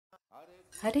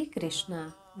Hare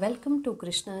Krishna. Welcome to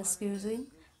Krishna's Cuisine.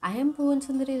 I am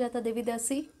Bhuvansundari Ratha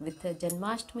Devidasi with a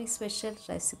Janmashtami Special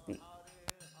recipe.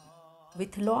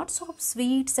 With lots of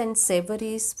sweets and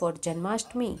savories for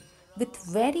Janmashtami, with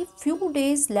very few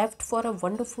days left for a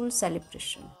wonderful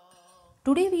celebration.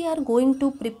 Today we are going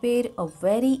to prepare a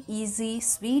very easy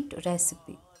sweet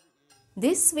recipe.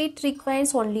 This sweet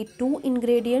requires only 2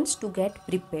 ingredients to get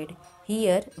prepared.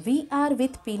 Here we are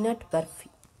with peanut barfi.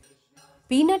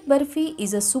 Peanut barfi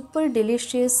is a super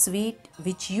delicious sweet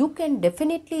which you can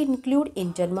definitely include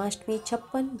in Janmashtami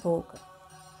Chappan Bhoga.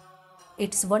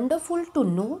 It's wonderful to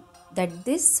know that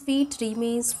this sweet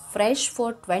remains fresh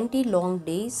for 20 long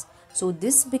days, so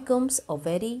this becomes a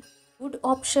very good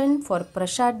option for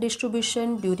Prasad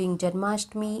distribution during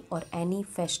Janmashtami or any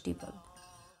festival.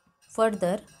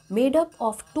 Further, made up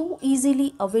of 2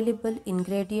 easily available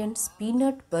ingredients,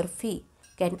 peanut barfi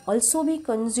can also be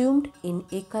consumed in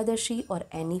Ekadashi or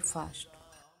any fast.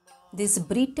 This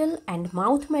brittle and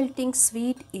mouth-melting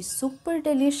sweet is super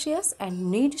delicious and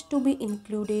needs to be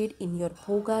included in your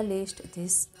bhoga list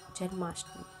this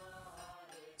Janmashtami.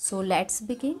 So let's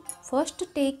begin. First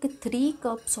take 3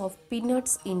 cups of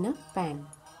peanuts in a pan.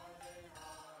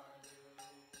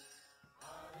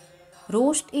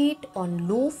 Roast it on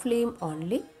low flame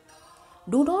only.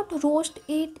 Do not roast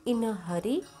it in a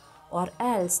hurry or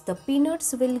else the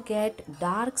peanuts will get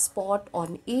dark spot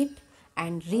on it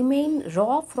and remain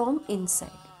raw from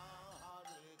inside.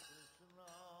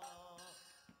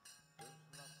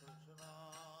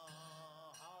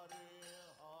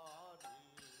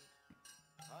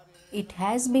 It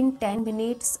has been 10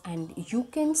 minutes and you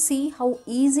can see how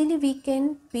easily we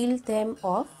can peel them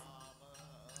off.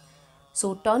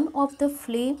 So turn off the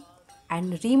flame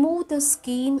and remove the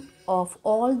skin of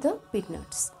all the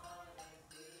peanuts.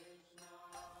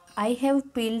 I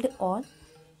have peeled all.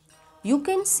 You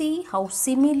can see how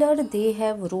similar they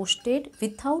have roasted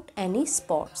without any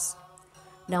spots.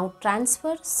 Now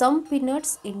transfer some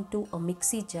peanuts into a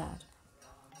mixie jar.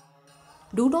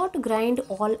 Do not grind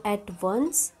all at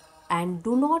once and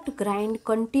do not grind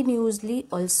continuously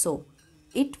also.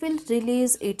 It will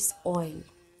release its oil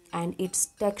and its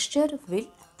texture will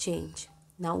change.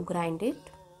 Now grind it.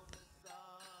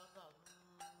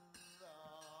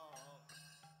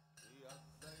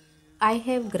 I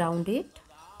have ground it.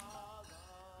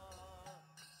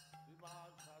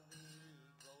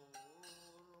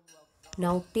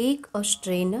 Now take a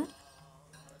strainer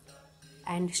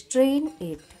and strain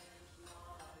it.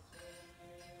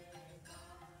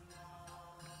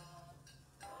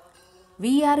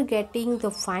 We are getting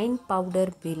the fine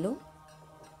powder below.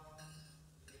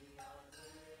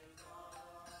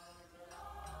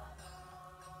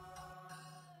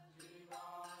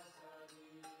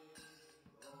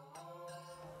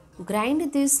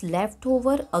 Grind this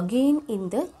leftover again in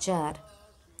the jar.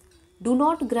 Do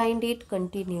not grind it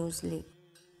continuously.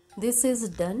 This is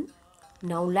done.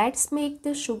 Now let's make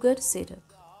the sugar syrup.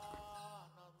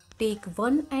 Take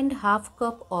 1½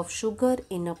 cup of sugar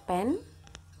in a pan.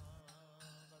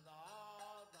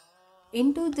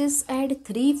 Into this add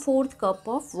 3/4 cup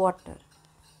of water.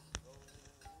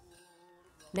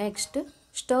 Next,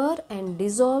 stir and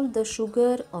dissolve the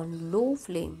sugar on low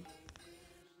flame.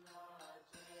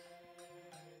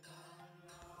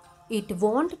 It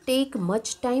won't take much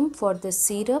time for the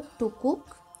syrup to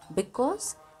cook because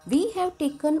we have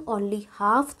taken only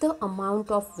half the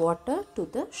amount of water to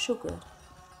the sugar.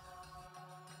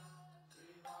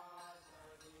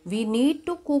 We need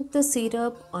to cook the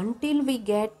syrup until we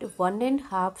get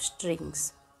 1½ strings.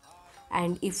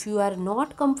 And if you are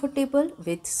not comfortable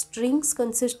with strings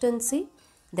consistency,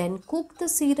 then cook the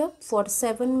syrup for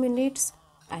 7 minutes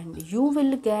and you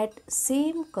will get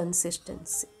same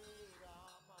consistency.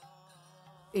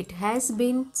 It has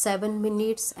been 7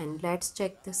 minutes and let's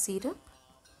check the syrup.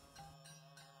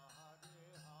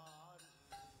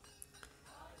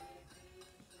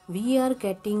 We are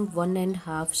getting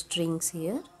 1½ strings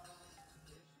here.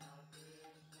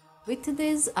 With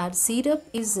this, our syrup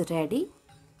is ready.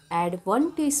 Add 1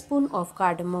 teaspoon of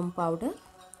cardamom powder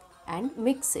and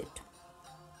mix it.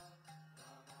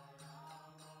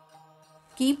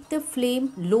 Keep the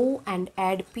flame low and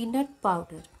add peanut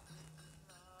powder.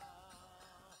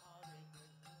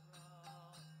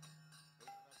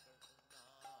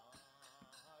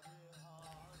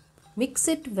 Mix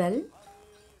it well.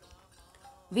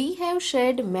 We have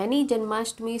shared many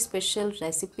Janmashtami special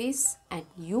recipes and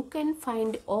you can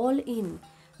find all in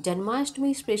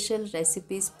Janmashtami Special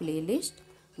Recipes playlist,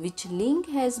 which link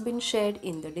has been shared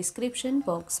in the description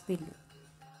box below.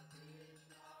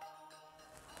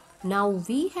 Now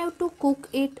we have to cook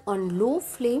it on low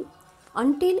flame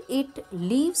until it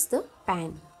leaves the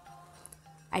pan.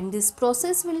 and this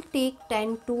process will take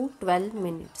 10 to 12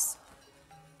 minutes.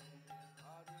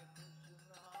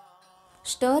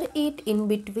 Stir it in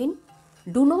between.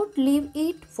 Do not leave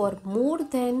it for more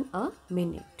than a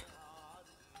minute.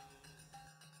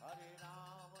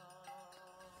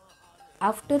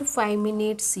 After 5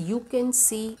 minutes, you can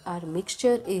see our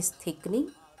mixture is thickening,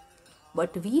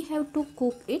 but we have to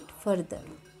cook it further.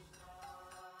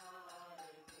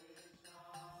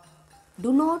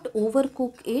 Do not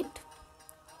overcook it.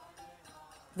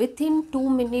 Within 2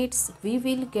 minutes, we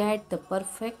will get the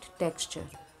perfect texture.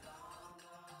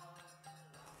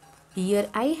 Here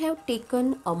I have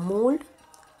taken a mold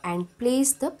and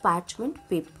placed the parchment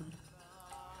paper.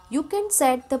 You can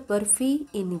set the barfi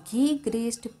in ghee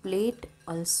greased plate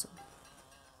also.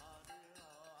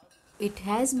 It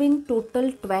has been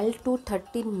total 12 to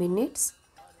 13 minutes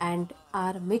and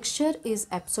our mixture is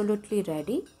absolutely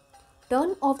ready.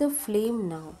 Turn off the flame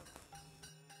now.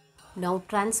 Now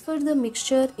transfer the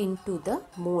mixture into the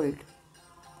mold.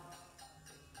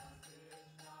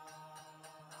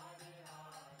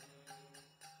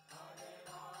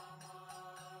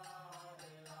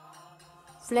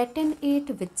 Flatten it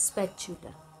with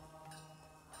spatula.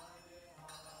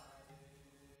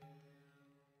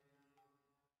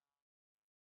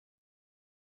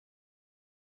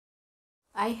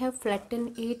 I have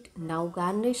flattened it. Now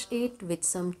garnish it with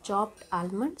some chopped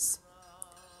almonds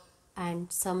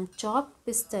and some chopped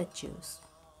pistachios.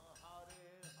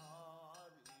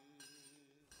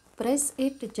 Press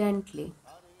it gently.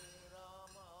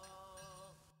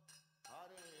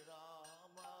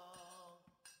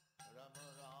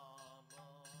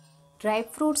 Dry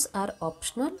fruits are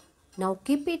optional. Now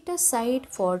keep it aside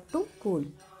for to cool.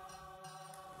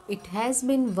 It has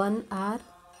been 1 hour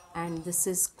and this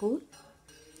is cool.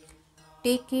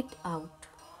 Take it out.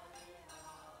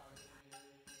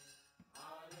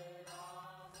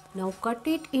 Now cut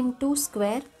it into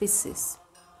square pieces.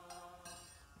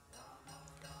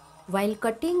 While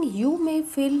cutting, you may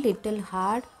feel little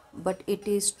hard, but it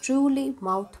is truly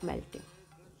mouth melting.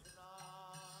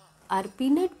 Our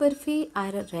peanut barfi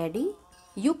are ready.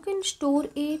 You can store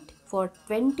it for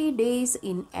 20 days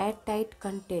in airtight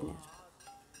container.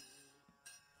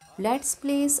 Let's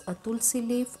place a tulsi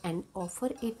leaf and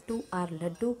offer it to our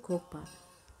Laddu Gopal.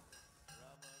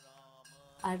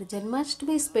 Our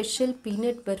Janmashtami Special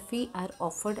Peanut Barfi are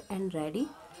offered and ready.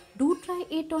 Do try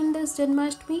it on this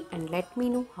Janmashtami and let me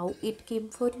know how it came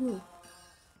for you.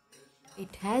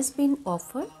 It has been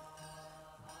offered.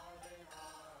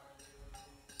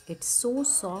 It's so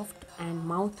soft and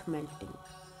mouth melting.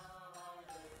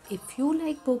 If you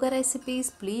like bhoga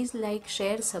recipes, please like,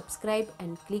 share, subscribe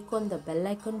and click on the bell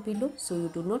icon below so you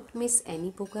do not miss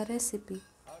any bhoga recipe.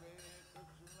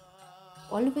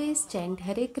 Always chant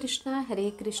Hare Krishna,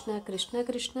 Krishna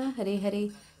Krishna, Hare Hare,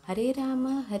 Hare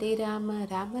Rama,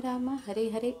 Rama Rama, Hare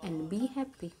Hare and be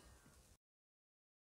happy.